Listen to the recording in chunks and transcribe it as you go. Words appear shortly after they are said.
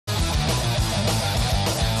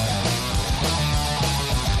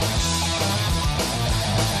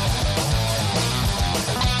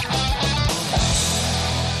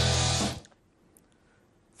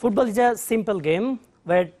Football is a simple game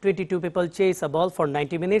where 22 people chase a ball for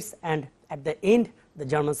 90 minutes and at the end the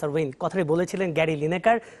Germans are win. কথাই বলেছিলেন Gary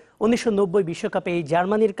Lineker 1990 বিশ্বকাপে এই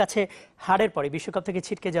জার্মানির কাছে হারের পরে বিশ্বকাপ থেকে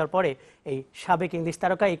ছিটকে যাওয়ার পরে এই সাবেক ইংলিশ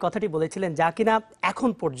তারকা এই কথাটি বলেছিলেন যা কিনা এখন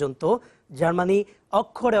পর্যন্ত জার্মানি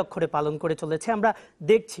অক্ষরে অক্ষরে পালন করে চলেছে। আমরা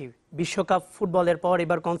দেখছি বিশ্বকাপ ফুটবলের পর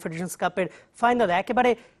এবার কনফেডারেশনস কাপের ফাইনালে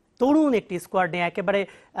একেবারে তরুণ একটি স্কোয়াড নিয়ে একেবারে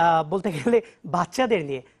বলতে গেলে বাচ্চাদের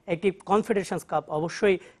নিয়ে একটি কনফেডারেশনস কাপ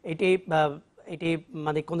অবশ্যই এটি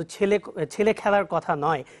মানে কোনো ছেলে খেলার কথা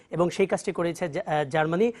নয় এবং সেই কাজটি করেছে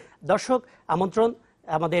জার্মানি। দর্শক আমন্ত্রণ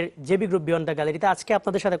আমাদের জেবি গ্রুপ বিয়ন্ড দ্য গ্যালারিতে। আজকে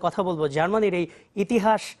আপনাদের সাথে কথা বলবো জার্মানির এই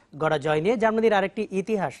ইতিহাস গড়া জয় নিয়ে, জার্মানির আরেকটি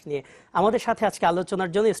ইতিহাস নিয়ে। আমাদের সাথে আজকে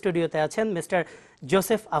আলোচনার জন্য স্টুডিওতে আছেন মিস্টার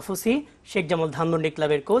জোসেফ আফুসি, শেখ জামাল ধানমন্ডি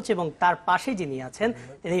ক্লাবের কোচ, এবং তার পাশে যিনি আছেন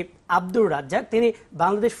তিনি আব্দুর রাজ্জাক, তিনি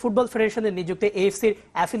বাংলাদেশ ফুটবল ফেডারেশনের নিযুক্ত এএফসির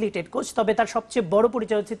অ্যাফিলিয়েটেড কোচ। তবে তার সবচেয়ে বড়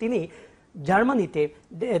পরিচয় হচ্ছে তিনি জার্মানিতে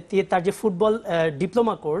তার যে ফুটবল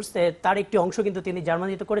ডিপ্লোমা কোর্স তার একটি অংশ কিন্তু তিনি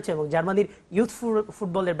জার্মানিতে করেছেন এবং জার্মানির ইউথ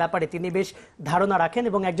ফুটবলের ব্যাপারে তিনি বেশ ধারণা রাখেন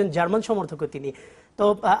এবং একজন জার্মান সমর্থকও তিনি। তো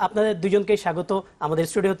আপনাদের দুজনকেই স্বাগত আমাদের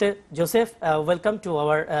স্টুডিওতে। Joseph, welcome to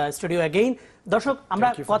our studio again. দর্শক আমরা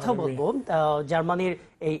কথা বলবো জার্মানির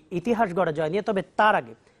এই ইতিহাস গড়া জয় নিয়ে, তবে তার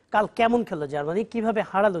আগে কাল কেমন খেললো জার্মানি, কিভাবে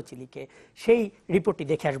হারালো চিলিকে, সেই রিপোর্টটি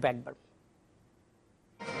দেখে আসবে একবার।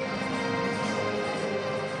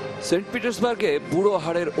 সেন্ট পিটার্সবার্গে বুড়ো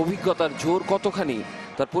হাড়ের অভিজ্ঞতার জোর কতখানি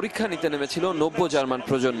তার পরীক্ষা নিতে নেমেছিল নব্য জার্মান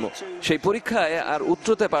প্রজন্ম। সেই পরীক্ষায় আর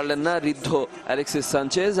উতরতে পারলেন না ঋদ্ধ Alexis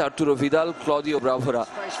Sanchez, Arturo Vidal, Claudio ব্রাভোরা।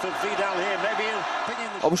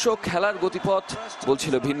 অবশ্য খেলার গতিপথ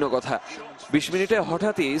বলছিল ভিন্ন কথা। 20 মিনিটে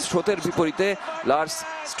হঠাৎই স্রোতের বিপরীতে লার্স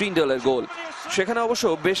স্টিন্ডলের গোল। সেখানে অবশ্য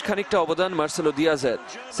বেশ খানিকটা অবদান মার্সেলো দিয়াজের।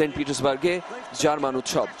 সেন্ট পিটার্সবার্গে জার্মান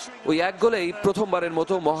উৎসব। ওই এক গোলেই প্রথমবারের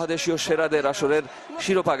মতো মহাদেশীয় সেরাদের আসরের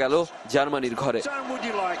শিরোপা গেল জার্মানির ঘরে।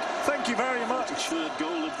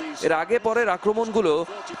 এর আগে পরের আক্রমণগুলো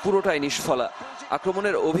পুরোটাই নিষ্ফলা।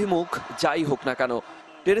 আক্রমণের অভিমুখ যাই হোক না কেন,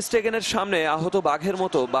 টের স্টেগেনের সামনে আহত বাঘের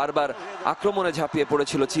মতো বারবার আক্রমণে ঝাঁপিয়ে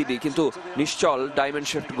পড়েছিল চিলি, কিন্তু নিশ্চল ডায়মন্ড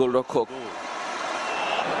শেফট গোলরক্ষক।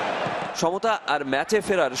 সমতা আর ম্যাচে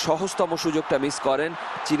ফেরার সহজতম সুযোগটা মিস করেন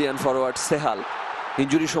চিলিয়ান ফরওয়ার্ড সেহাল।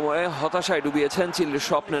 ইনজুরি সময়ে হতাশায় ডুবিয়েছেন চিলির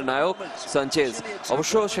স্বপ্নের নায়ক সানচেজ।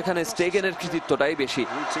 অবশ্য সেখানে স্টেগেনের কৃতিত্বটাই বেশি।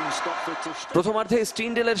 প্রথমার্ধে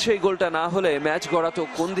স্টিন্ডেলের সেই গোলটা না হলে ম্যাচ গড়াতো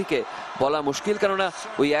কোন দিকে বলা মুশকিল, কেননা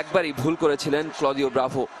ওই একবারই ভুল করেছিলেন ক্লদিও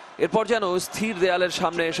ব্রাভো। এরপর যেন স্থির দেয়ালের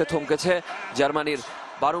সামনে এসে থমকেছে জার্মানির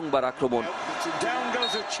বারংবার আক্রমণ।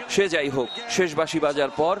 সে যাই হোক, শেষ বাঁশি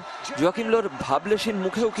বাজার পর জোয়াকিম লোর ভাবলেশীন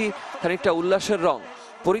মুখেও কি খানিকটা উল্লাসের রং,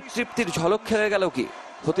 পরিতৃপ্তির ঝলক খেলে গেল কি?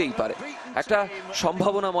 হতেই পারে। একটা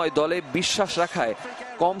সম্ভাবনাময় দলে বিশ্বাস রাখায়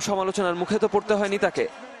কম সমালোচনার মুখে তো পড়তে হয়নি তাকে।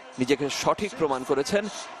 নিজেকে সঠিক প্রমাণ করেছেন,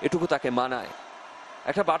 এটুকু তাকে মানায়।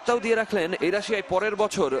 একটা বার্তাও দিয়ে রাখলেন, এই রাশিয়ায় পরের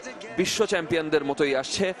বছর বিশ্ব চ্যাম্পিয়নদের মতোই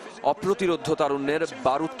আসছে অপ্রতিরোধ্য তারুণ্যের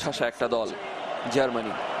বারুদ ঠাসা একটা দল,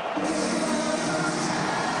 জার্মানি।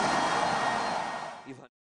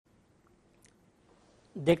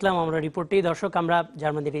 দেখলাম আমরা রিপোর্টটি। দর্শক আমরা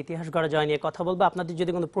জার্মানির ইতিহাস গড়া জয় নিয়ে কথা বলবো। আপনাদের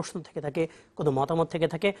যদি কোনো প্রশ্ন থেকে থাকে, কোনো মতামত থেকে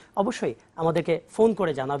থাকে, অবশ্যই আমাদেরকে ফোন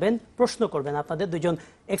করে জানাবেন, প্রশ্ন করবেন। আপনাদের দুজন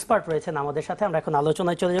এক্সপার্ট রয়েছেন আমাদের সাথে। আমরা এখন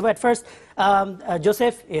আলোচনায় চলে যাবো। At first,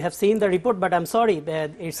 Joseph, you have seen the report, but I am sorry,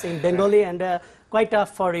 it's in Bengali and quite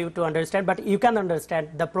tough for you to understand, but you can understand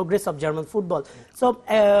the progress of German football. So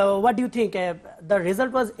what do you think, the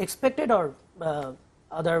result was expected or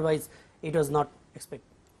otherwise it was not expected?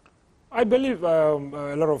 I believe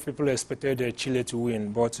a lot of people expected Chile to win,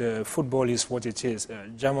 but football is what it is.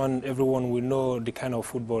 German, everyone will know the kind of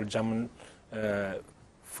football German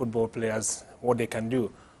football players, what they can do.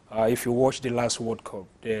 If you watch the last World Cup,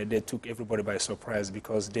 they took everybody by surprise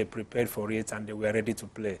because they prepared for it and they were ready to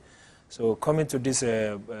play. So coming to this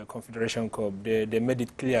Confederation Cup, they made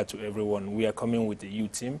it clear to everyone, we are coming with the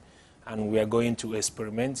youth team and we are going to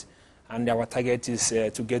experiment. And our target is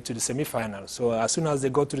to get to the semi-final. So as soon as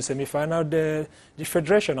they got to the semi-final, the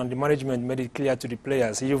federation and the management made it clear to the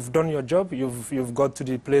players, you've done your job, you've got to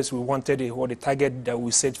the place we wanted, or the target that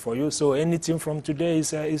we set for you. So anything from today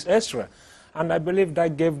is extra. And I believe that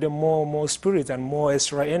gave them more spirit and more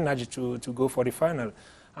extra energy to go for the final.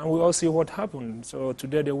 And we all see what happened. So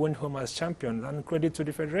today they went home as champions. And credit to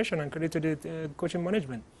the federation and credit to the coaching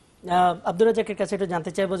management. Abdur রাজ্জাকের কাছে একটু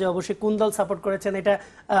জানতে চাইবো যে অবশ্যই কোন দল support করেছেন এটা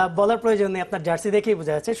বলার প্রয়োজন নেই, আপনার জার্সি দেখেই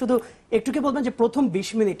বোঝা যাচ্ছে। শুধু একটু কি বলবেন যে প্রথম 20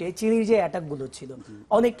 মিনিটে চিলির যে অ্যাটাকগুলো ছিল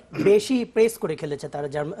অনেক বেশি প্রেস করে খেলেছে তারা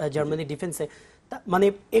জার্মানি ডিফেন্সে, মানে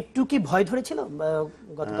একটু কি ভয় ধরেছিল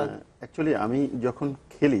গতকাল? অ্যাকচুয়ালি আমি যখন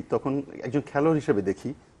খেলি তখন একজন খেলোয়াড় হিসেবে দেখি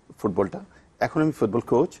ফুটবলটা। এখন আমি ফুটবল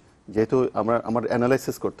কোচ, যেহেতু আমার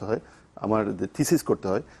অ্যানালাইসিস করতে হয়, আমার থিসিস করতে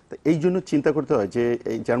হয়, তো এই জন্য চিন্তা করতে হয় যে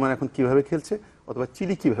এই জার্মান এখন কিভাবে খেলছে অথবা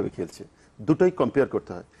চিলি কিভাবে খেলছে, দুটোই কম্পেয়ার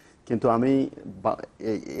করতে হয়। কিন্তু আমি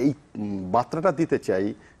এই বার্তাটা দিতে চাই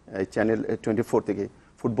চ্যানেল 24 থেকে,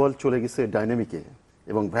 ফুটবল চলে গেছে ডাইনামিকে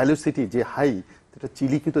এবং ভ্যালোসিটি যে হাই, সেটা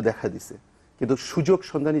চিলি কিন্তু দেখা দিছে, কিন্তু সুযোগ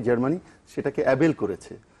সন্ধানী জার্মানি সেটাকে অ্যাবেল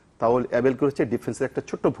করেছে, তাও অ্যাবেল করেছে ডিফেন্সের একটা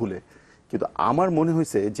ছোট্ট ভুলে। কিন্তু আমার মনে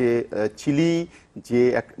হয়েছে যে চিলি যে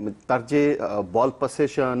তার যে বল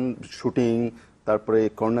পসেশন, শুটিং, তারপরে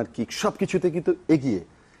কর্নার কিক সব কিছুতে কিন্তু এগিয়ে,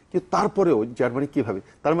 কিন্তু তারপরেও জার্মানি কিভাবে,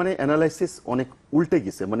 তার মানে অ্যানালাইসিস অনেক উল্টে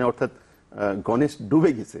গেছে, মানে অর্থাৎ গণেশ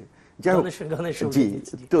ডুবে গেছে। যাই হোক, জি,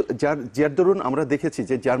 তো যার দরুন আমরা দেখেছি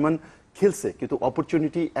যে জার্মান খেলছে কিন্তু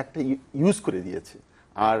অপরচুনিটি একটা ইউজ করে দিয়েছে,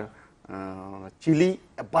 আর চিলি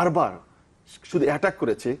বারবার শুধু অ্যাটাক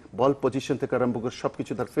করেছে, বল পজিশন থেকে আরম্ভ করে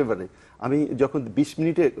সবকিছু তার ফেভারে। আমি যখন 20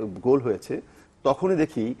 মিনিটে গোল হয়েছে তখনই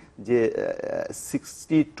দেখি যে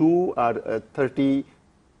 62 আর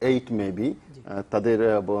 38 মেবি তাদের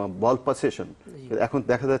বল পসেশন। এখন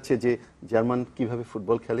দেখা যাচ্ছে যে জার্মান কিভাবে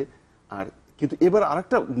ফুটবল খেলে। আর কিন্তু এবার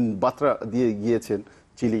আরেকটা বার্তা দিয়ে গিয়েছেন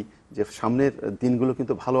চিলি, যে সামনের দিনগুলো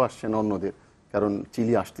কিন্তু ভালো আসছে না অন্যদের, কারণ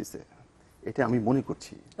চিলি আসতেছে, এটা আমি মনে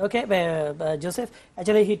করছি। Okay, Joseph,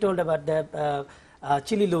 actually he told about the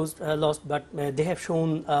Chile lost, but they have shown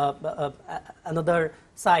another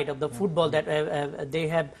side of the football that they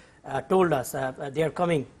have told us they are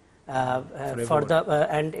coming for the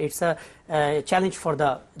and it's a challenge for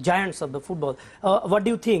the giants of the football. What do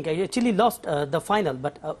you think? Chile lost the final,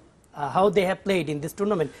 but how they have played in this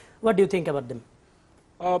tournament, what do you think about them?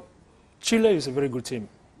 Chile is a very good team.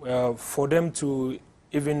 For them to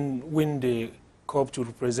even win the cup to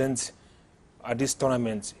represent at this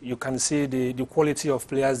tournament, you can see the quality of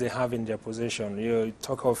players they have in their possession. You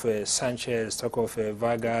talk of Sanchez, talk of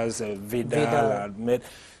Vargas, Vidal.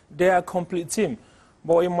 They are a complete team.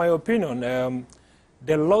 But in my opinion,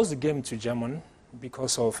 they lost the game to Germany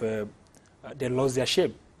because of they lost their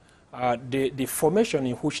shape. The formation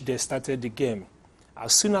in which they started the game,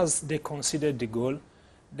 as soon as they conceded the goal,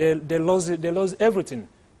 they lost everything.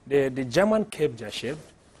 The German kept their shape.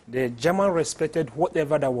 The German respected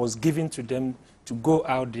whatever that was given to them to go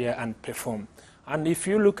out there and perform. And if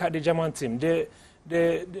you look at the German team,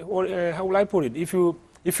 how will I put it?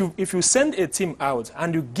 If you send a team out and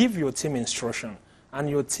you give your team instruction and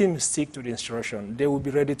your team stick to the instruction, they will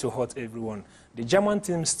be ready to hurt everyone. The German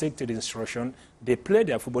team stick to the instruction. They play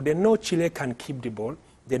their football. They know Chile can keep the ball.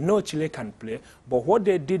 They know Chile can play. But what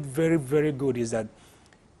they did very, very good is that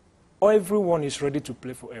everyone is ready to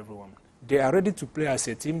play for everyone. They are ready to play as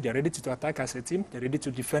a team, they're ready to attack as a team, they're ready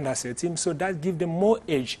to defend as a team, so that gives them more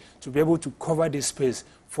edge to be able to cover the space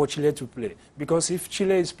for Chile to play. Because if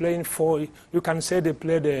Chile is playing you can say they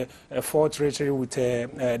play the 4-3-3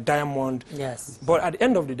 with diamond. Yes. But at the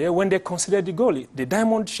end of the day, when they considered the goal, the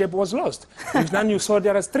diamond shape was lost. Then you saw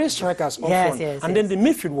there are 3 strikers up front, and then the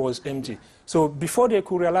midfield was empty. So before they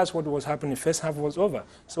could realize what was happening, the first half was over.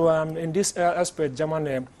 So in this aspect,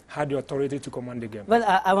 German had the authority to command the game. Well,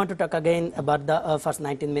 I want to talk again about the first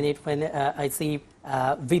 19 minutes when I see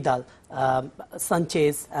Vidal,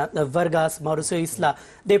 Sanchez, Vargas, Mauricio Isla.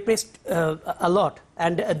 They pressed a lot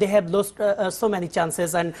and they have lost so many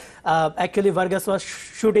chances, and actually Vargas was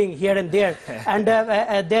shooting here and there and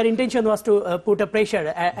their intention was to put a pressure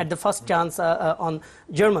at the first chance on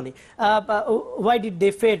Germany. Why did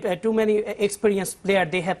they fail? Too many experienced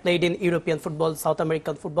players they have played in European football, South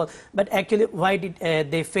American football, but actually why did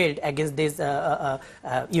they fail against this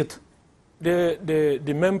youth?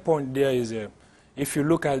 The main point there is if you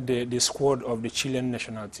look at the squad of the Chilean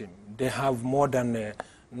national team, they have more than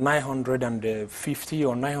 950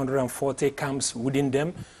 or 940 camps within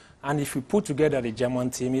them. And if you put together the German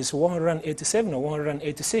team, it's 187 or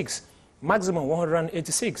 186, maximum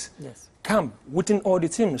 186 camp within all the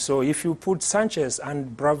teams. So if you put Sanchez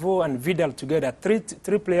and Bravo and Vidal together,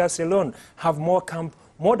 three players alone have more camp,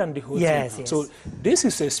 more than the whole team. Yes. So this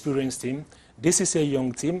is an experienced team. This is a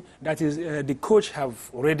young team. That is, the coach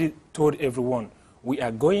have already told everyone, we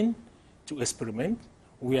are going to experiment.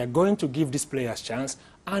 We are going to give these players a chance.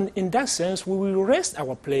 And in that sense, we will rest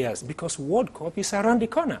our players because World Cup is around the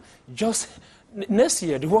corner. Just next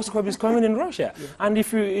year, the World Cup is coming in Russia. Yeah. And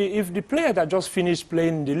if the player that just finished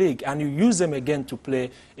playing in the league and you use them again to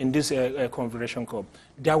play in this Confederation Cup,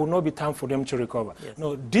 there will not be time for them to recover. Yes.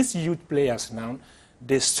 No, these youth players now,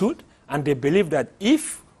 they stood and they believe that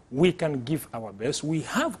if we can give our best, we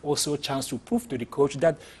have also a chance to prove to the coach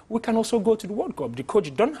that we can also go to the World Cup. The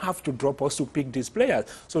coach don't have to drop us to pick these players.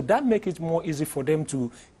 So that makes it more easy for them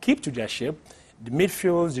to keep to their shape. the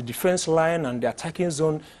midfield, the defense line, and the attacking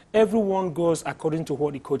zone, everyone goes according to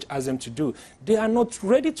what the coach asks them to do. They are not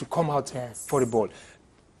ready to come out for the ball.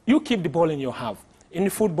 You keep the ball in your half. In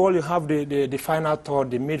football, you have the final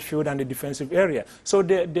third, the midfield, and the defensive area. So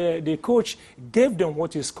the coach gave them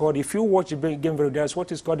what is called, if you watch the game very well,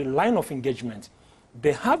 what is called the line of engagement.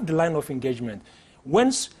 They have the line of engagement.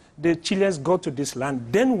 Once the Chileans go to this line,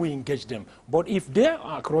 then we engage them. But if they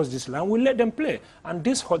are across this line, we let them play. And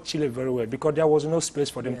this hurt Chile very well because there was no space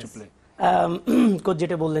for them to play. Coach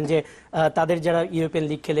যেটা বললেন যে তাদের যারা European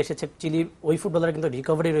league খেলে এসেছে chilli ওই ফুটবলাররা কিন্তু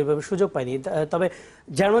রিকভারির ওইভাবে সুযোগ পায়নি, তবে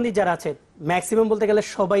জার্মানি যারা আছে ম্যাক্সিমাম বলতে গেলে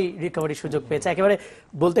সবাই রিকভারির সুযোগ পেয়েছে, একেবারে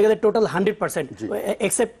বলতে গেলে টোটাল 100%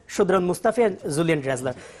 এক্সেপ্ট সুদরান মুস্তাফি আর জুলিয়ান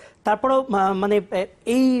ড্রেজলার। তারপরেও মানে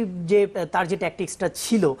এই যে তার যে ট্যাকটিক্সটা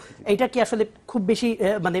ছিল এটা কি আসলে খুব বেশি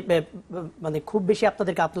মানে খুব বেশি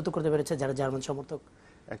আপনাদেরকে আপ্লুত করতে পেরেছে যারা জার্মান সমর্থক?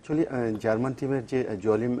 অ্যাকচুয়ালি জার্মান টিমের যে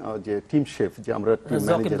জলিম যে টিম শেফ, যে আমরা টিম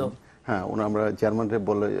ম্যানেজার, হ্যাঁ আমরা জার্মানরা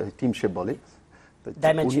বলে টিম শেফ বলে,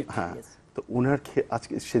 হ্যাঁ, তো ওনার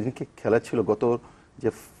আজকে সেদিনকে খেলা ছিল গত যে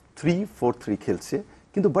 3-4-3 খেলছে,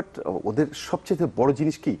 কিন্তু বাট ওদের সবচেয়ে বড়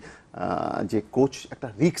জিনিস কি যে কোচ একটা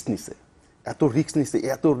রিস্ক নিছে,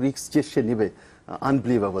 এত রিস্ক যে সে নেবে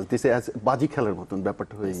আনবিলিভেবল, দিস অ্যাজ বাজি খেলার মতন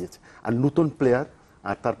ব্যাপারটা হয়ে গিয়েছে। আর নতুন প্লেয়ার,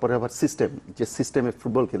 আর তারপরে আবার যে সিস্টেমে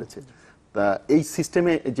ফুটবল খেলেছে, তা এই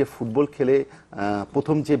সিস্টেমে যে ফুটবল খেলে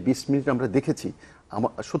প্রথম যে 20 মিনিট আমরা দেখেছি,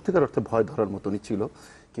 আমার সত্যিকার অর্থে ভয় ধরার মতনই ছিল।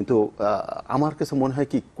 কিন্তু আমার কাছে মনে হয়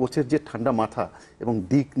কি কোচের যে ঠান্ডা মাথা এবং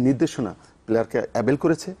দিক নির্দেশনা প্লেয়ারকে অ্যাবেল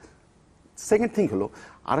করেছে। সেকেন্ড থিং হলো,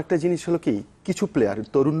 আরেকটা জিনিস হলো কি কিছু প্লেয়ার,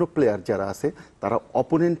 তরুণ প্লেয়ার যারা আছে তারা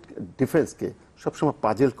অপোনেন্ট ডিফেন্সকে সবসময়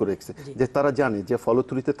পাজেল করে রেখেছে, যে তারা জানে যে ফলো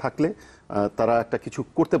থ্রুতে থাকলে তারা একটা কিছু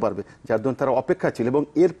করতে পারবে, যার জন্য তারা অপেক্ষা ছিল এবং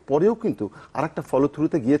এর পরেও কিন্তু আরেকটা ফলো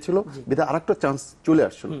থ্রুতে গিয়েছিল, বিধায় আরেকটা চান্স চলে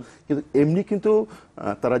আসছিল। কিন্তু এমনি কিন্তু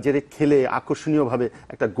তারা যে খেলে আকর্ষণীয়ভাবে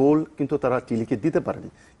একটা গোল কিন্তু তারা চিলিকে দিতে পারেনি।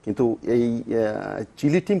 কিন্তু এই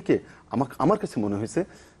চিলি টিমকে আমার কাছে মনে হয়েছে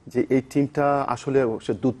যে এই টিমটা আসলে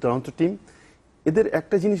সে দুর্দান্ত টিম। এদের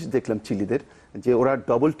একটা জিনিস দেখলাম চিলিদের, যে ওরা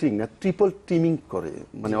ডবল টিম না ট্রিপল টিমিং করে,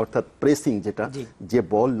 মানে অর্থাৎ প্রেসিং, যেটা যে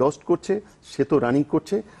বল লস্ট করছে সে তো রানিং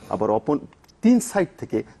করছে, আবার অপন 3 সাইড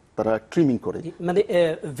থেকে তারা ট্রিমিং করে, মানে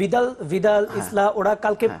ভিদাল ইসলা ওরা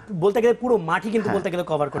কালকে বলতে গেলে পুরো মাঠই কিন্তু বলতে গেলে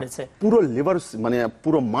কভার করেছে, পুরো লেভার, মানে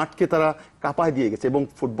পুরো মাঠকে তারা কাঁপায় দিয়ে গেছে। এবং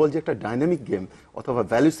ফুটবল যে একটা ডাইনামিক গেম অথবা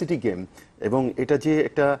ভ্যালোসিটি গেম, এবং এটা যে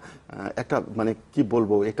একটা মানে কি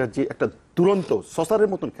বলবো, এটা যে একটা দুরন্ত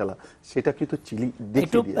সসারের মতন খেলা, সেটা কিন্তু চিলি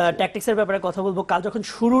একটু ট্যাকটিক্সের ব্যাপারে কথা বলবো। কাল যখন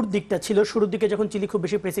শুরুর দিকে যখন চিলি খুব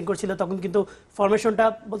বেশি প্রেসিং করছিল, তখন কিন্তু ফরমেশনটা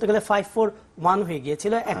বলতে গেলে 5-4-1 হয়ে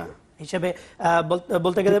গিয়েছিল হিসেবে,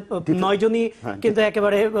 বলতে গেলে 9 জনই কিন্তু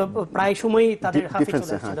একেবারে প্রায় সময় তাদের হাফে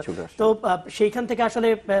চলে আসছিল। তো সেইখান থেকে আসলে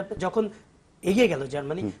যখন এগিয়ে গেল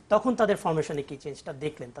জার্মানি, তখন তাদের ফরমেশনে কি চেঞ্জটা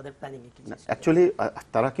দেখলেন, তাদের প্ল্যানিং এ কি চেঞ্জ? অ্যাকচুয়ালি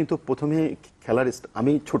তারা কিন্তু প্রথমে খেলার,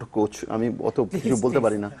 আমি ছোট কোচ, আমি অত কিছু বলতে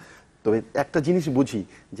পারি না, তবে একটা জিনিস বুঝি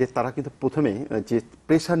যে তারা কিন্তু প্রথমে যে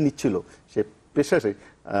প্রেসার নিচ্ছিল, সে প্রেসারে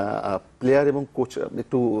প্লেয়ার এবং কোচ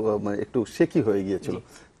একটু শেকি হয়ে গিয়েছিল।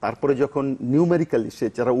 তারপরে যখন নিউমেরিক্যালি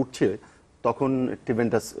যারা উঠছে, তখন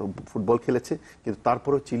টিভেন্টাস ফুটবল খেলেছে, কিন্তু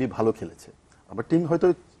তারপরেও চিলি ভালো খেলেছে। আমার টিম হয়তো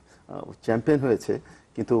চ্যাম্পিয়ন হয়েছে,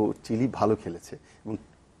 কিন্তু চিলি ভালো খেলেছে এবং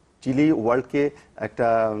চিলি ওয়ার্ল্ডকে একটা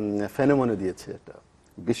ফেনোমেনও দিয়েছে, একটা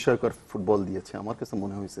বিস্ময়কর ফুটবল দিয়েছে। আমার কাছে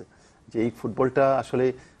মনে হয়েছে যে এই ফুটবলটা আসলে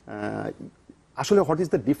what is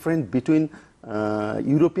the difference between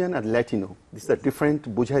European R Latino, this the different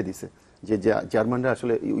বুঝাই দিছে যে জার্মানরা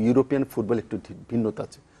আসলে ইউরোপিয়ান ফুটবল একটু ভিন্নতা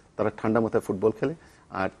আছে, তারা ঠান্ডা মাথায় ফুটবল খেলে,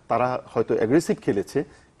 আর তারা হয়তো অ্যাগ্রেসিভ খেলেছে,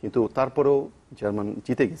 কিন্তু তারপরেও জার্মান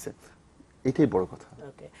জিতে গেছে, এটাই বড় কথা।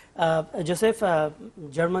 Okay. Joseph,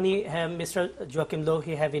 Germany, Mr. Joachim Löw,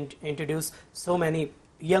 he have introduced so many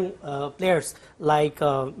young players like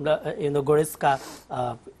Goretzka,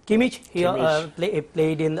 Kimmich. He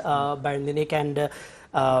played in Bayern Munich, and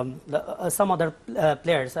some other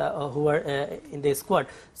players who were in the squad.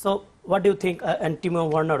 So, what do you think? And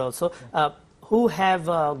Timo Werner also, who have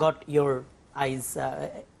got your eyes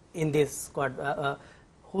in this squad?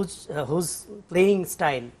 Whose playing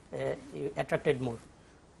style attracted more?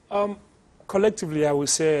 Collectively, I would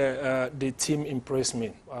say the team impressed me,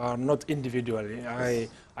 not individually.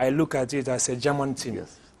 I look at it as a German team.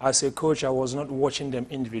 Yes. As a coach, I was not watching them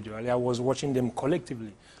individually. I was watching them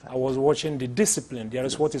collectively. I was watching the discipline. There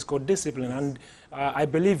is what is called discipline. And I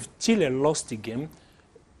believe Chile lost the game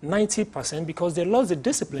 90% because they lost the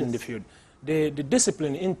discipline in the field. The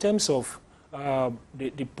discipline in terms of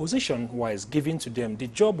the position-wise given to them, the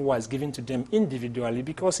job-wise given to them individually,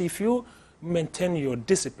 because if you maintain your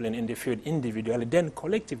discipline in the field individually, then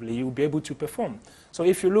collectively you'll be able to perform. So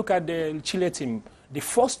if you look at the Chile team, the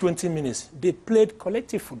first 20 minutes, they played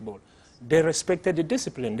collective football. They respected the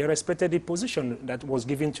discipline. They respected the position that was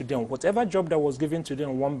given to them. Whatever job that was given to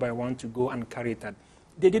them one by one to go and carry that,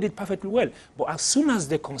 they did it perfectly well. But as soon as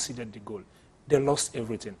they conceded the goal, they lost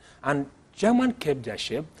everything. And Germany kept their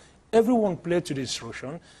shape. Everyone played to the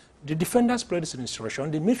instruction. The defenders played to the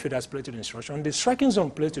instruction. The midfielders played to the instruction. The striking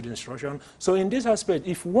zone played to the instruction. So in this aspect,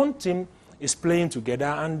 if one team is playing together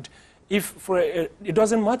and it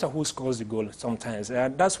doesn't matter who scores the goal sometimes.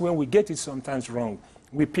 That's when we get it sometimes wrong.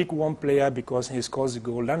 We pick one player because he scores the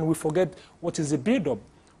goal, and we forget what is the build-up.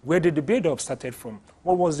 Where did the build-up started from?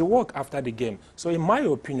 What was the work after the game? So in my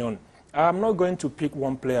opinion, I'm not going to pick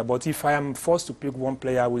one player, but if I am forced to pick one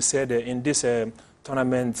player, I will say that in this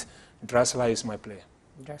tournament, Draxler is my player.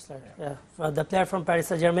 Draxler, yeah. The player from Paris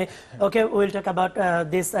Saint-Germain. Okay, we'll talk about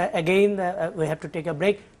this again. We have to take a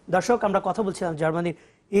break. দর্শক, আমরা কথা বলছিলাম জার্মানির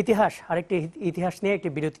ইতিহাস, আরেকটি ইতিহাস নিয়ে একটি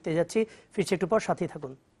বিরতিতে যাচ্ছি। ফিরছি একটু পর, সাথেই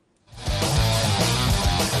থাকুন।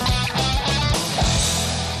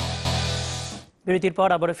 বিরতির পর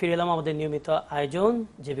আবারও ফিরে এলাম আমাদের নিয়মিত আয়োজন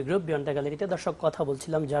জেবি গ্রুপ বিয়ন্ড দ্য গ্যালারিতে। দর্শক, কথা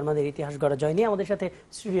বলছিলাম জার্মানির ইতিহাস গড়া জয় নিয়ে। আমাদের সাথে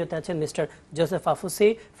স্টুডিওতে আছেন mister Joseph আফুসি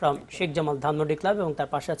from Sheikh Jamal Dhanmondi club, এবং তার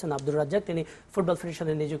পাশে আছেন আব্দুর রাজ্জাক, তিনি ফুটবল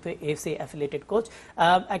ফেডারেশনে নিযুক্ত AFC affiliated coach.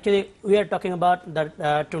 Actually we are talking about the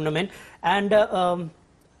tournament and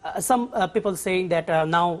some people saying that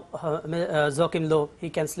now Joachim Löw, he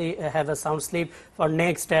can have a sound sleep for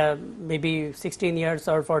next maybe 16 years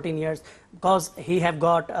or 14 years, because he have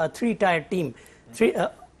got a 3-tier team.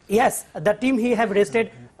 Yes, the team he have rested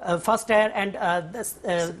first tier and this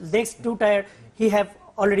next 2-tier he have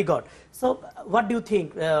already got. So what do you think?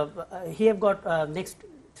 He have got next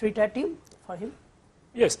 3-tier team for him?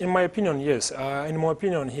 Yes, in my opinion, yes. In my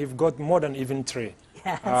opinion, he've got more than even 3.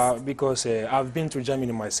 Yes. Because I've been to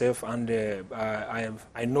Germany myself, and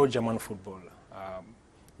I know German football.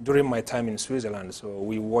 During my time in Switzerland, so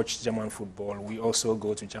we watch German football. We also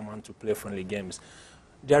go to Germany to play friendly games.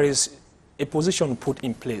 There is a position put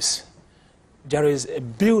in place. There is a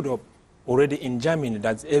build-up already in Germany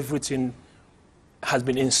that everything has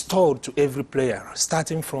been installed to every player,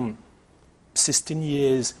 starting from 16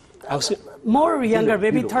 years. More younger,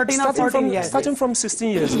 maybe 13 or 14 years. Starting from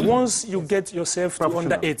 16 years. Once you get yourself to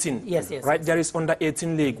under 18, yes, right? There is under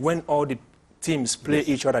 18 league when all the teams play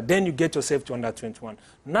each other. Then you get yourself to under 21.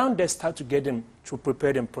 Now they start to get them, to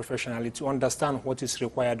prepare them professionally, to understand what is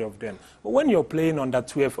required of them. But when you're playing under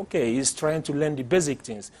 12, okay, he's trying to learn the basic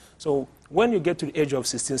things. So when you get to the age of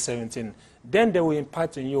 16, 17, then they will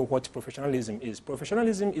impart in you what professionalism is.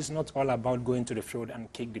 Professionalism is not all about going to the field and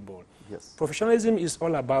kick the ball. Yes. Professionalism is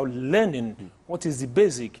all about learning what is the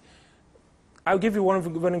basic. I'll give you one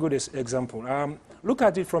very good example. Look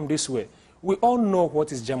at it from this way. We all know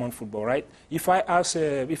what is German football, right? If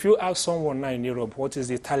you ask someone now in Europe what is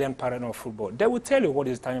the Italian pattern of football, they will tell you what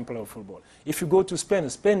is Italian pattern of football. If you go to Spain,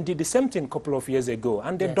 Spain did the same thing a couple of years ago,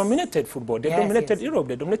 and they dominated football. They dominated Europe.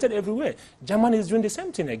 They dominated everywhere. Germany is doing the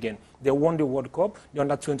same thing again. They won the World Cup. The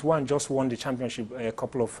under-21 just won the championship a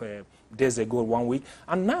couple of days ago, 1 week,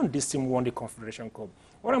 and now this team won the Confederation Cup.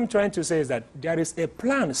 What I'm trying to say is that there is a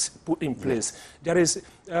plan put in place. There is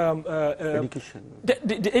education.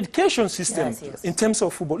 The education system in terms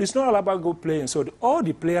of football. It's not all about go playing. So all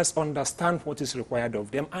the players understand what is required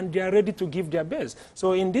of them, and they are ready to give their best.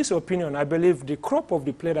 So in this opinion, I believe the crop of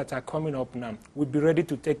the players that are coming up now will be ready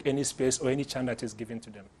to take any space or any chance that is given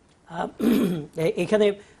to them. এখানে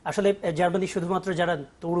আসলে Germany শুধুমাত্র যারা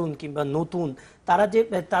তরুণ কিংবা নতুন তারা যে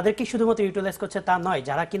তাদেরকে শুধুমাত্র ইউটিলাইজ করছে তা নয়,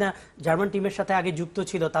 যারা কিনা জার্মান টিমের সাথে আগে যুক্ত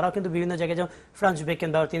ছিল তারাও কিন্তু বিভিন্ন জায়গায়, যেমন ফ্রান্স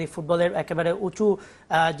বেকেনবাউয়ার, তিনি ফুটবলের একেবারে উঁচু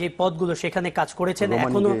যে পদগুলো সেখানে কাজ করেছেন,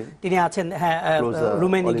 এখনো তিনি আছেন, হ্যাঁ,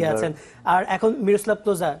 রুমেনিগে আছেন। আর এখন মিরোস্লাভ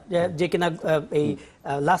ক্লোজা, যে কিনা এই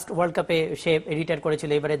লাস্ট ওয়ার্ল্ড কাপে সে রিটায়ার করেছিল,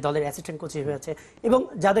 এবারে দলের অ্যাসিস্ট্যান্ট কোচ হিসেবে আছে, এবং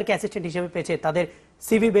যাদেরকে অ্যাসিস্ট্যান্ট হিসেবে পেয়েছে তাদের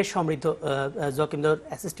সিভি বেশ সমৃদ্ধ জোয়াকিম লোর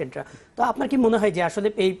অ্যাসিস্ট্যান্টরা। তো আপনার কি মনে হয় যে আসলে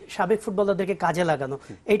এই সাবেক ফুটবলারদেরকে কাজে লাগানো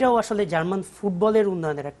এটাও আসলে জার্মান ফুটবলের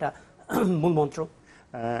উন্নয়নের একটা মূল মন্ত্র?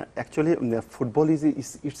 Actually, football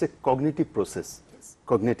it's a cognitive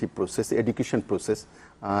process, education process,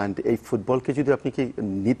 and এই ফুটবলকে যদি আপনি কি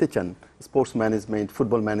নিতে চান, sports management,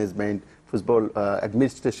 football management, football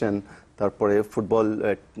administration, তারপরে ফুটবল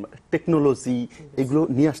টেকনোলজি, এগুলো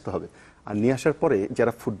নিয়ে আসতে হবে। আর নিয়ে আসার পরে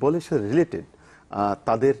যারা ফুটবলের সাথে রিলেটেড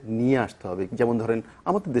তাদের নিয়ে আসতে হবে। যেমন ধরেন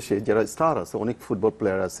আমাদের দেশে যারা স্টার আছে, অনেক ফুটবল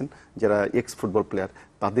প্লেয়ার আছেন যারা এক্স ফুটবল প্লেয়ার,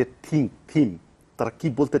 তাদের থিম তারা কি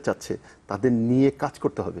বলতে চাচ্ছে তাদের নিয়ে কাজ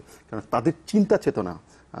করতে হবে, কারণ তাদের চিন্তা চেতনা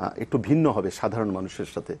একটু ভিন্ন হবে সাধারণ মানুষের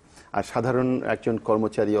সাথে। আর সাধারণ একজন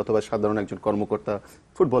কর্মচারী অথবা সাধারণ একজন কর্মকর্তা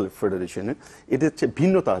ফুটবল ফেডারেশনে এদের হচ্ছে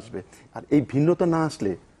ভিন্নতা আসবে। আর এই ভিন্নতা না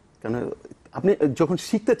আসলে, কেন আপনি যখন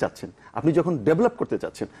শিখতে চাচ্ছেন, আপনি যখন ডেভেলপ করতে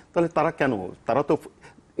চাচ্ছেন, তাহলে তারা তো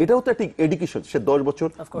এটাও তো একটা এডুকেশন। সে 10 বছর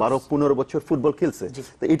 12-15 বছর ফুটবল খেলছে,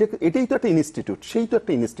 তো এটাই তো একটা ইনস্টিটিউট, সেই তো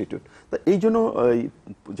একটা ইনস্টিটিউট। তা এই জন্য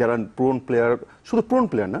যারা প্রোন প্লেয়ার, শুধু প্রোন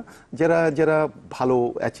প্লেয়ার না, যারা ভালো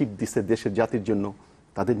অ্যাচিভ দিচ্ছে দেশের জাতির জন্য,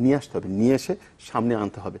 তাদের নিয়ে আসতে হবে, নিয়ে এসে সামনে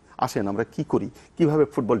আনতে হবে। আসেন আমরা কি করি, কিভাবে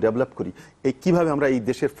ফুটবল ডেভেলপ করি, কিভাবে আমরা এই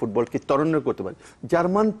দেশের ফুটবলকে ত্বরান্বিত করতে পারি।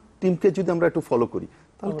 জার্মান টিমকে যদি আমরা একটু ফলো করি,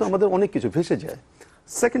 তাহলে তো আমাদের অনেক কিছু ভেসে যায়।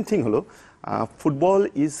 সেকেন্ড থিং হলো, ফুটবল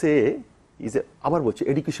ইজ এ আবার বলছি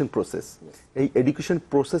এডুকেশন প্রসেস। এই এডুকেশন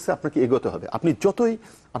প্রসেসে আপনাকে এগোতে হবে।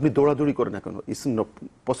 আপনি দৌড়াদৌড়ি করেন না কেন,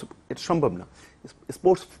 এটা সম্ভব না।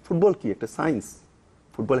 ফুটবল কি একটা সায়েন্স,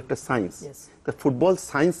 ফুটবল একটা সায়েন্স। তা ফুটবল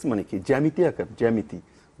সায়েন্স মানে কি, জ্যামিতি আঁকার, জ্যামিতি,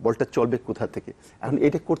 বলটা চলবে কোথা থেকে। এখন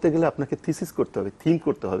এটা করতে গেলে আপনাকে থিসিস করতে হবে, থিম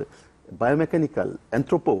করতে হবে, বায়োমেকানিক্যাল,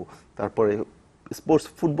 অ্যান্থ্রোপো, তারপরে স্পোর্টস,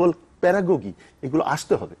 ফুটবল প্যারাগোগি, এগুলো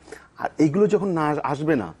আসতে হবে। আর এইগুলো যখন না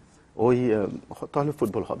আসবে না, তাহলে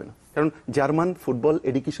ফুটবল হবে না। কারণ জার্মান ফুটবল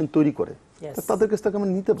এডুকেশন তৈরি করে, তাদের কাছ থেকে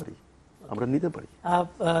আমরা নিতে পারি।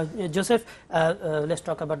 Joseph, let's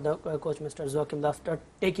talk about the coach, Mr. Joachim Löw, after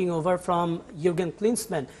taking over from Jürgen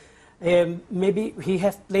Klinsmann. Maybe he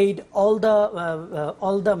has played all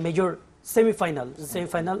the major semi-final,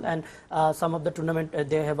 and some of the tournament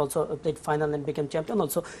they have also played final and became champion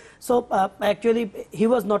also. So actually, he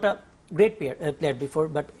was not a great player before,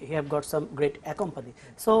 but he have got some great accompany.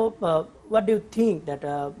 So what do you think that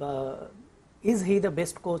is he the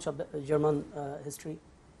best coach of the German history?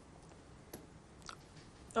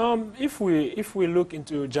 If we look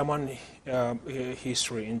into German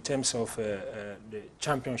history in terms of the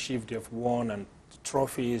championship they've won and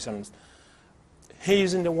trophies, and he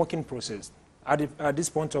is in the working process. At this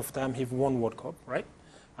point of time, he won World Cup, right?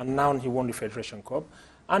 And now he won the Federation Cup,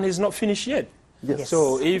 and he's not finished yet. Yes. So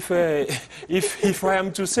if I am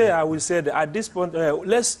to say, I will say that at this point,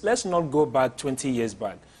 let's not go back 20 years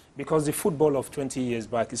back. Because the football of 20 years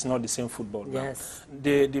back is not the same football now. Yes.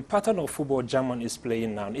 The pattern of football German is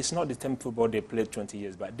playing now, it's not the same football they played 20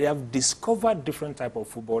 years back. They have discovered different type of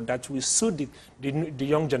football that will suit the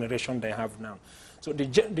young generation they have now. So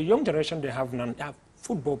the young generation they have now have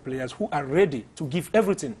football players who are ready to give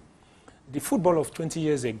everything. The football of 20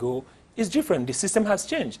 years ago is different. The system has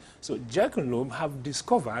changed. So Jürgen Löw have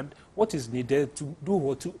discovered what is needed to do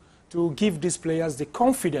to give these players the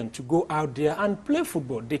confidence to go out there and play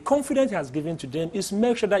football. The confidence he has given to them is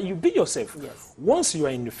make sure that you be yourself. Yes. Once you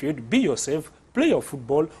are in the field, be yourself, play your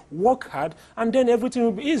football, work hard, and then everything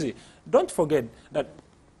will be easy. Don't forget that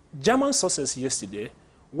German success yesterday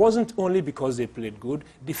wasn't only because they played good.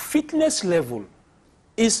 The fitness level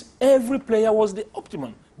is every player was the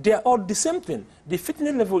optimum. They are all the same thing. The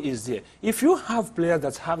fitness level is there. If you have players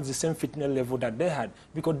that have the same fitness level that they had,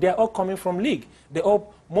 because they are all coming from league,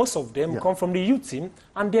 most of them come from the youth team,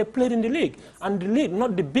 and they played in the league. And the league,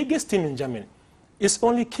 not the biggest team in Germany, it's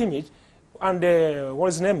only Kimmich, and what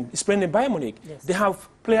is his name? He's playing in Bayern Munich. Yes. They have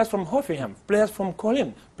players from Hoffenheim, players from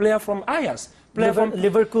Köln, players from Ajax, players from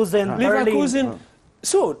Leverkusen. Leverkusen.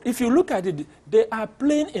 So, if you look at it, they are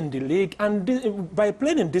playing in the league, and by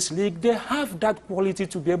playing in this league, they have that quality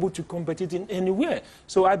to be able to compete in anywhere.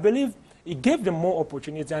 So, I believe it gave them more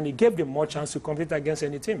opportunity, and it gave them more chance to compete against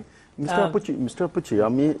any team. Mr. Apuchi,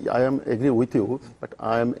 I am agree with you, but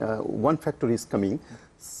one factor is coming.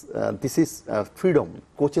 This is freedom,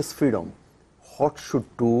 coach's freedom. What should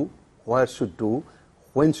do, where should do,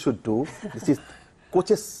 when should do. This is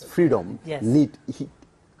coach's freedom. Yes.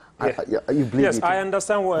 You believe yes, I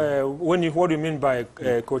understand what you mean by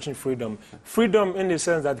coaching freedom. Freedom in the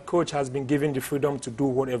sense that coach has been given the freedom to do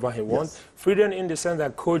whatever he wants. Yes. Freedom in the sense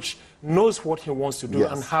that coach knows what he wants to do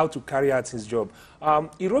and how to carry out his job.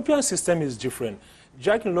 European system is different.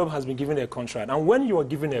 Jürgen Löw has been given a contract, and when you are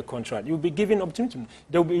given a contract, you'll be given opportunity.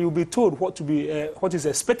 You'll be told what is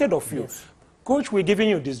expected of you. Yes. Coach, we're giving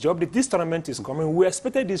you this job. This tournament is coming. We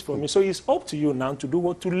expected this from you. So it's up to you now to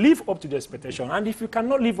to live up to the expectation. And if you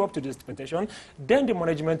cannot live up to the expectation, then the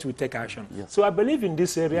management will take action. Yes. So I believe in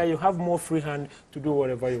this area, you have more free hand to do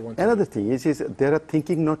whatever you want. Another thing is they are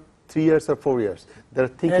thinking not 3 years or 4 years. They are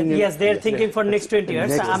thinking. Yes, they are thinking for next 20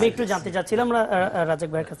 years. আমি একটু জানতে চাচ্ছিলাম রাজাক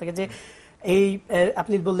ভাইয়ের কাছ থেকে যে এই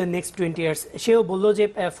আপনি বললেন নেক্সট 20 ইয়ার্স, সেও বললো যে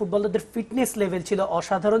ফুটবলারদের ফিটনেস লেভেল ছিল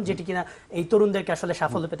অসাধারণ, যেটি কিনা এই তরুণদেরকে আসলে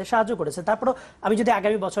সাফল্য পেতে সাহায্য করেছে। তারপরও আমি যদি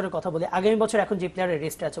আগামী বছরের কথা বলি, আগামী বছর এখন যে প্লেয়ারের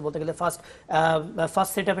রেস্টে আছে, বলতে গেলে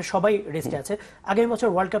ফার্স্ট সেট আপে সবাই রেস্টে আছে, আগামী বছর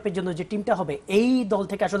ওয়ার্ল্ড কাপের জন্য যে টিমটা হবে, এই দল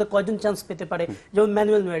থেকে আসলে কয়জন চান্স পেতে পারে? যেমন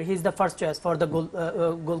ম্যানুয়েল নয়ের, he is the first choice for the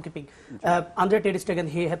গোলকিপিং। Andre টের স্টেগেন,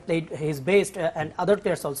 he have played his best, and other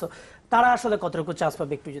players also. তারা আসলে কতটুকু চান্স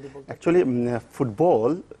পাবে একটু যদি বলতেন। অ্যাকচুয়ালি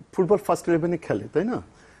ফুটবল ফার্স্ট 11-এ খেলে, তাই না?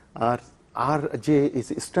 আর যে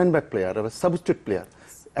স্ট্যান্ড ব্যাক প্লেয়ার আর সাবস্টিটিউট প্লেয়ার,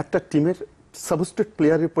 একটা টিমের সাবস্টিটিউট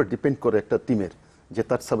প্লেয়ারের উপর ডিপেন্ড করে একটা টিমের যে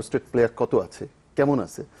তার সাবস্টিটিউট প্লেয়ার কত আছে, কেমন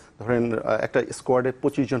আছে। ধরেন একটা স্কোয়াডে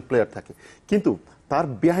 25 জন প্লেয়ার থাকে, কিন্তু তার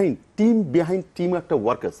বিহাইন্ড টিম একটা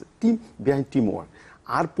ওয়ার্ক আছে, টিম বিহাইন্ড টিম ওয়ার্ক।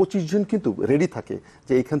 আর 25 জন কিন্তু রেডি থাকে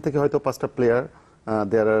যে এইখান থেকে হয়তো 5টা player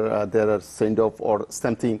there R send of or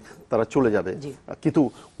something, তারা চলে যাবে, কিন্তু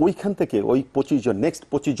ওইখান থেকে ওই 25 জন নেক্সট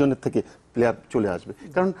 25 জনের থেকে প্লেয়ার চলে আসবে,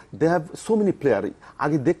 কারণ they have so many player.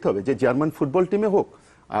 আগে দেখতে হবে যে জার্মান ফুটবল টিমে হোক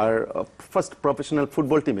আর ফার্স্ট প্রফেশনাল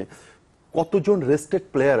ফুটবল টিমে কতজন রেস্টেড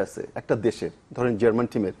প্লেয়ার আছে একটা দেশের। ধরেন জার্মান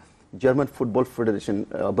টিমের, জার্মান ফুটবল ফেডারেশন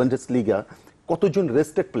বুন্ডেসলিগা, কতজন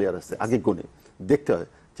রেস্টেড প্লেয়ার আছে আগে গুনে দেখতে হয়,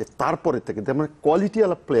 যে তারপরে থেকে মানে কোয়ালিটি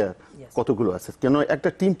আলা প্লেয়ার কতগুলো আছে। কেন একটা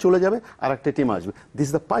টিম চলে যাবে আর একটা টিম আসবে, দিস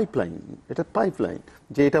ইজ দ্য পাইপলাইন। এটা পাইপলাইন,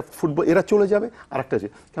 যে এটা ফুটবল, এরা চলে যাবে আর একটা,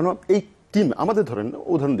 কেন এই টিম আমাদের, ধরেন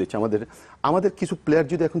উদাহরণ দিচ্ছি, আমাদের কিছু প্লেয়ার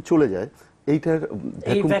যদি এখন চলে যায়, এইটার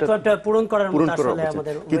পূরণ করার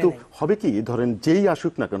কিন্তু হবে কি, ধরেন যেই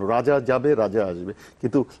আসুক না কেন, রাজা যাবে রাজা আসবে,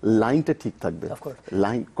 কিন্তু লাইনটা ঠিক থাকবে,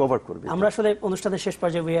 লাইন কভার করবে। আমরা আসলে অনুষ্ঠানের শেষ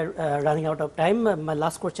পর্যায়ে, we are running out of time. My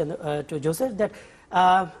last question two Joseph, that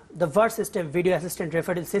the VAR system, video assistant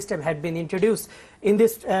referee system, had been introduced in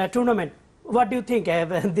this tournament. What do you think?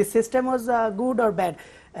 This system was good or bad?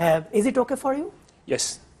 Is it okay for you? Yes,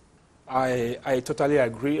 I totally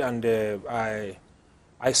agree, and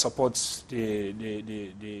I support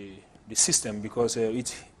the system, because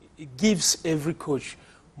it gives every coach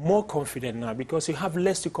more confident now, because you have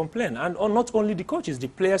less to complain, and not only the coaches,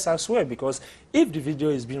 the players as well, because if the video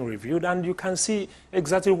is being reviewed and you can see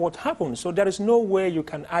exactly what happened, so there is no way you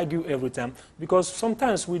can argue every time, because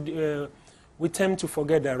sometimes we tend to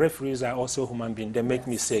forget that referees are also human beings. They make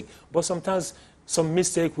mistakes, but sometimes some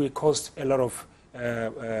mistake will cause a lot of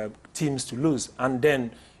teams to lose, and then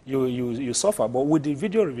you suffer. But with the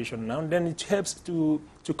video revision now, then it helps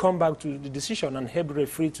to come back to the decision and help the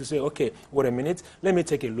referee to say, okay, wait a minute, let me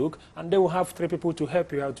take a look, and they will have 3 people to help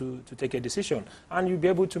you out to take a decision, and you'll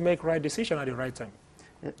be able to make right decision at the right time.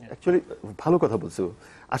 Actually ভালো কথা বলছো।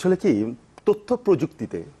 আসলে কি, তথ্য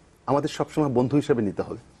প্রযুক্তিতে আমাদের সবসময় বন্ধু হিসেবে নিতে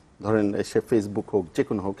হবে। ধরেন সে ফেসবুক হোক, যে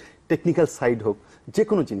কোনো হোক, টেকনিক্যাল সাইড হোক, যে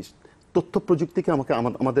কোনো জিনিস, তথ্য প্রযুক্তিকে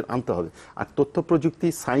আমাদের আনতে হবে। আর তথ্য প্রযুক্তি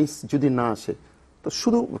সায়েন্স যদি না আসে, তো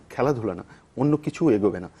শুধু খেলাধুলা না, অন্য কিছু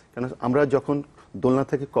এগোবে না। কেন, আমরা যখন দোলনা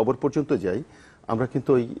থেকে কবর পর্যন্ত যাই, আমরা কিন্তু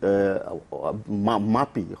ওই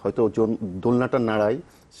মাপি, হয়তো দোলনাটা নাড়াই,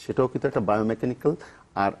 সেটাও কিন্তু একটা বায়োমেকানিক্যাল।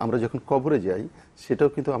 আর আমরা যখন কবরে যাই, সেটাও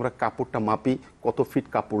কিন্তু আমরা কাপড়টা মাপি, কত ফিট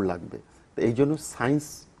কাপড় লাগবে। তো এই জন্য science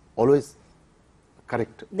always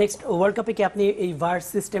correct. Next world কাপে কি আপনি এই ভার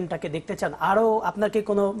সিস্টেমটাকে দেখতে চান? আরো আপনার কি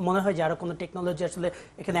কোনো মনে হয় যে আরো কোনো টেকনোলজি আসলে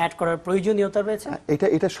এখানে অ্যাড করার প্রয়োজনীয়তা রয়েছে?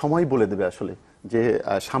 এটা সময় বলে দেবে আসলে, যে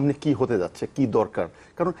সামনে কি হতে যাচ্ছে, কি দরকার।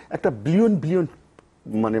 কারণ একটা বিলিয়ন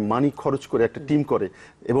মানে মানি খরচ করে একটা টিম করে,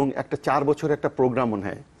 এবং একটা 4 বছরের একটা প্রোগ্রাম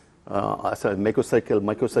নেয়,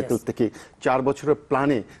 মাইক্রোসাইকেল থেকে 4 বছরের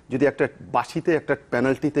প্ল্যানে, যদি একটা বাসিতে, একটা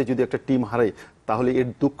পেনাল্টিতে যদি একটা টিম হারায়, তাহলে এর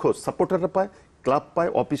দুঃখ সাপোর্টাররা পায়, ক্লাব পায়,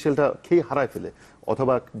 অফিসিয়ালটা খেয়ে হারায় ফেলে,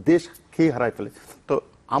 অথবা দেশ খেয়ে হারায় ফেলে। তো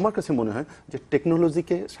আমার কাছে মনে হয় যে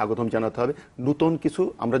টেকনোলজিকে স্বাগতম জানাতে হবে। নতুন কিছু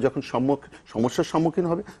আমরা যখন সমস্যার সম্মুখীন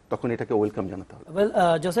হবে, তখন এটাকে ওয়েলকাম জানাতে হবে। Well,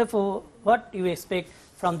 Joseph, what do you expect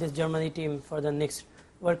from this Germany team for the next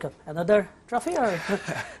World Cup? Another trophy, or?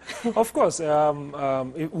 Of course,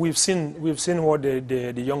 we've seen what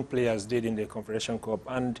the young players did in the Confederation Cup,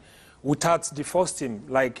 and without the first team,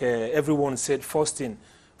 like everyone said, first team.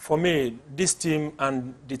 For me, this team and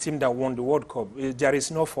the team that won the World Cup, there is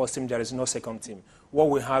no first team, there is no second team. What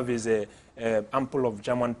we have is a ample of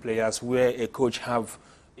German players, where a coach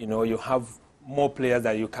you have more players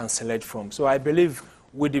that you can select from. So I believe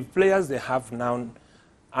with the players they have now,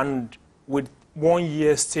 and with 1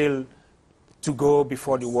 year still to go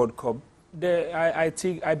before the World Cup,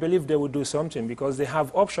 I believe they will do something, because they have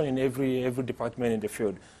option in every department in the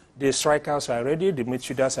field. The strikers are ready, the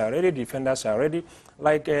midfielders are ready, defenders are ready.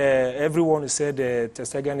 Like everyone said, Ter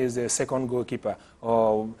Stegen is the second goalkeeper,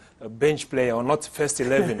 or a bench player, or not first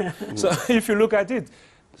 11. So if you look at it,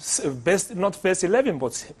 best, not first 11,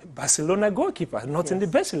 but Barcelona goalkeeper, not in the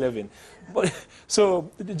best 11. But,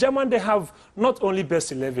 so the German, they have not only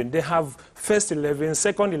best 11, they have first 11,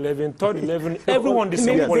 second 11, third 11, everyone the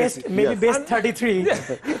same quality. Maybe best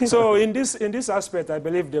 33. So in this aspect, I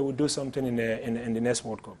believe they will do something in the next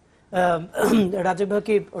World Cup. Rajib ভাই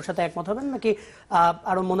কি ওর সাথে একমত হবেন নাকি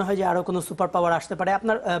আরো মনে হয় যে আরো কোনো সুপার পাওয়ার আসতে পারে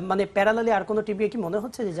আপনার মানে প্যারালালি আর কোনো টিভি কি মনে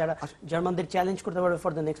হচ্ছে যে যারা জার্মানদের চ্যালেঞ্জ করতে পারবে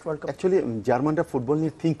for the next world cup? Actually জার্মানরা football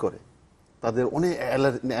নিয়ে থিঙ্ক করে, তাদের অনেক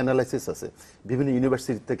অ্যানালাইসিস আছে, বিভিন্ন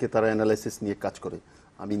ইউনিভার্সিটি থেকে তারা অ্যানালাইসিস নিয়ে কাজ করে।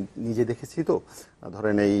 আমি নিজে দেখেছি তো,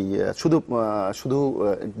 ধরেন এই শুধু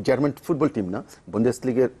জার্মান ফুটবল টিম না,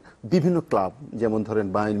 বুন্দেসলিগার বিভিন্ন ক্লাব যেমন ধরেন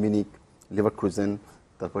বায়ার্ন মিউনিখ, লিভারকুজেন,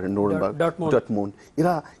 তারপরে নোরেনবার্গ, ডর্টমুন্ড,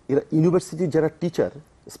 এরা ইউনিভার্সিটির যারা টিচার,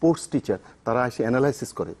 স্পোর্টস টিচার, তারা এসে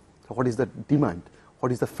অ্যানালাইসিস করে what is the demand,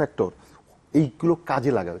 what is the factor, এইগুলো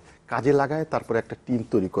কাজে লাগায় তারপরে একটা টিম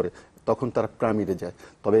তৈরি করে, তখন তারা পিরামিডে যায়।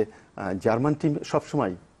 তবে জার্মান টিম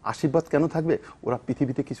সবসময় আশীর্বাদ কেন থাকবে, ওরা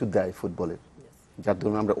পৃথিবীতে কিছু দেয় ফুটবলের, যার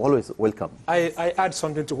জন্য আমরা always welcome. I add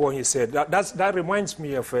something to what he said. That reminds me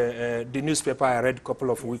of the newspaper I read a couple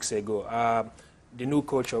of weeks ago. The new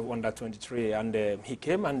coach of under 23, and he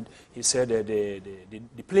came and he said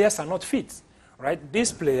the players are not fit, right?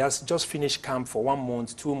 These players just finished camp for 1 month,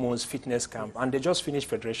 2 months, fitness camp, and they just finished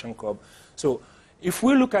Federation Cup. So if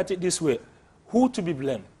we look at it this way, who to be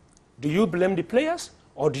blamed? Do you blame the players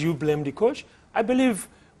or do you blame the coach? I believe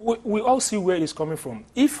we all see where it's coming from.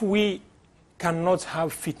 If we cannot have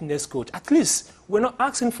fitness coach, at least we're not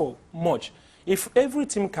asking for much. If every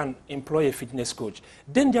team can employ a fitness coach,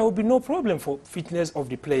 then there will be no problem for fitness of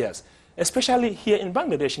the players, especially here in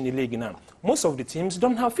Bangladesh in the league now. Most of the teams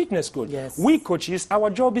don't have fitness coach. Yes. We coaches, our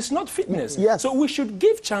job is not fitness. Yes. So we should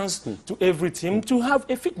give chance to every team to have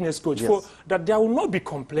a fitness coach, Yes. for that there will not be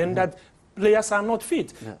complaint that players are not fit.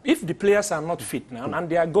 If the players are not fit now and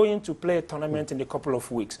they are going to play a tournament in a couple of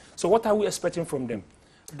weeks, so what are we expecting from them?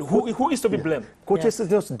 Who is to be blamed? Coach's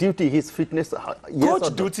duty, his fitness. Yes Coach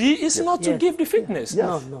or no? duty is not to Yes. give the fitness.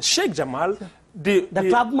 No. Sheikh Jamal, The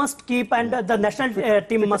club must keep and the national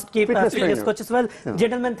team must keep fitness fitness trainer. coach as well.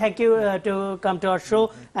 Gentlemen, thank you to come to our show,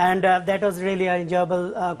 and that was really an enjoyable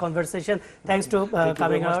conversation. Thanks to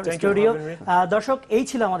coming much. our Thank you for studio. having দর্শক, এই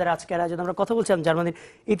ছিল আমাদের আজকের আয়োজন। আমরা কথা বলছিলাম জার্মানির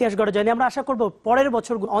ইতিহাস গড়ে যায়নি। আমরা আশা করব পরের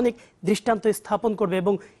বছর অনেক দৃষ্টান্ত স্থাপন করবে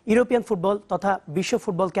এবং ইউরোপিয়ান ফুটবল তথা বিশ্ব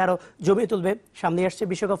ফুটবলকে আরো জমিয়ে তুলবে। সামনে আসছে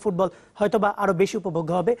বিশ্বকাপ ফুটবল, হয়তোবা আরো বেশি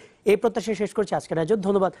উপভোগ্য হবে। এই প্রত্যাশা শেষ করছি আজকের আয়োজন।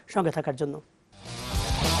 ধন্যবাদ সঙ্গে থাকার জন্য।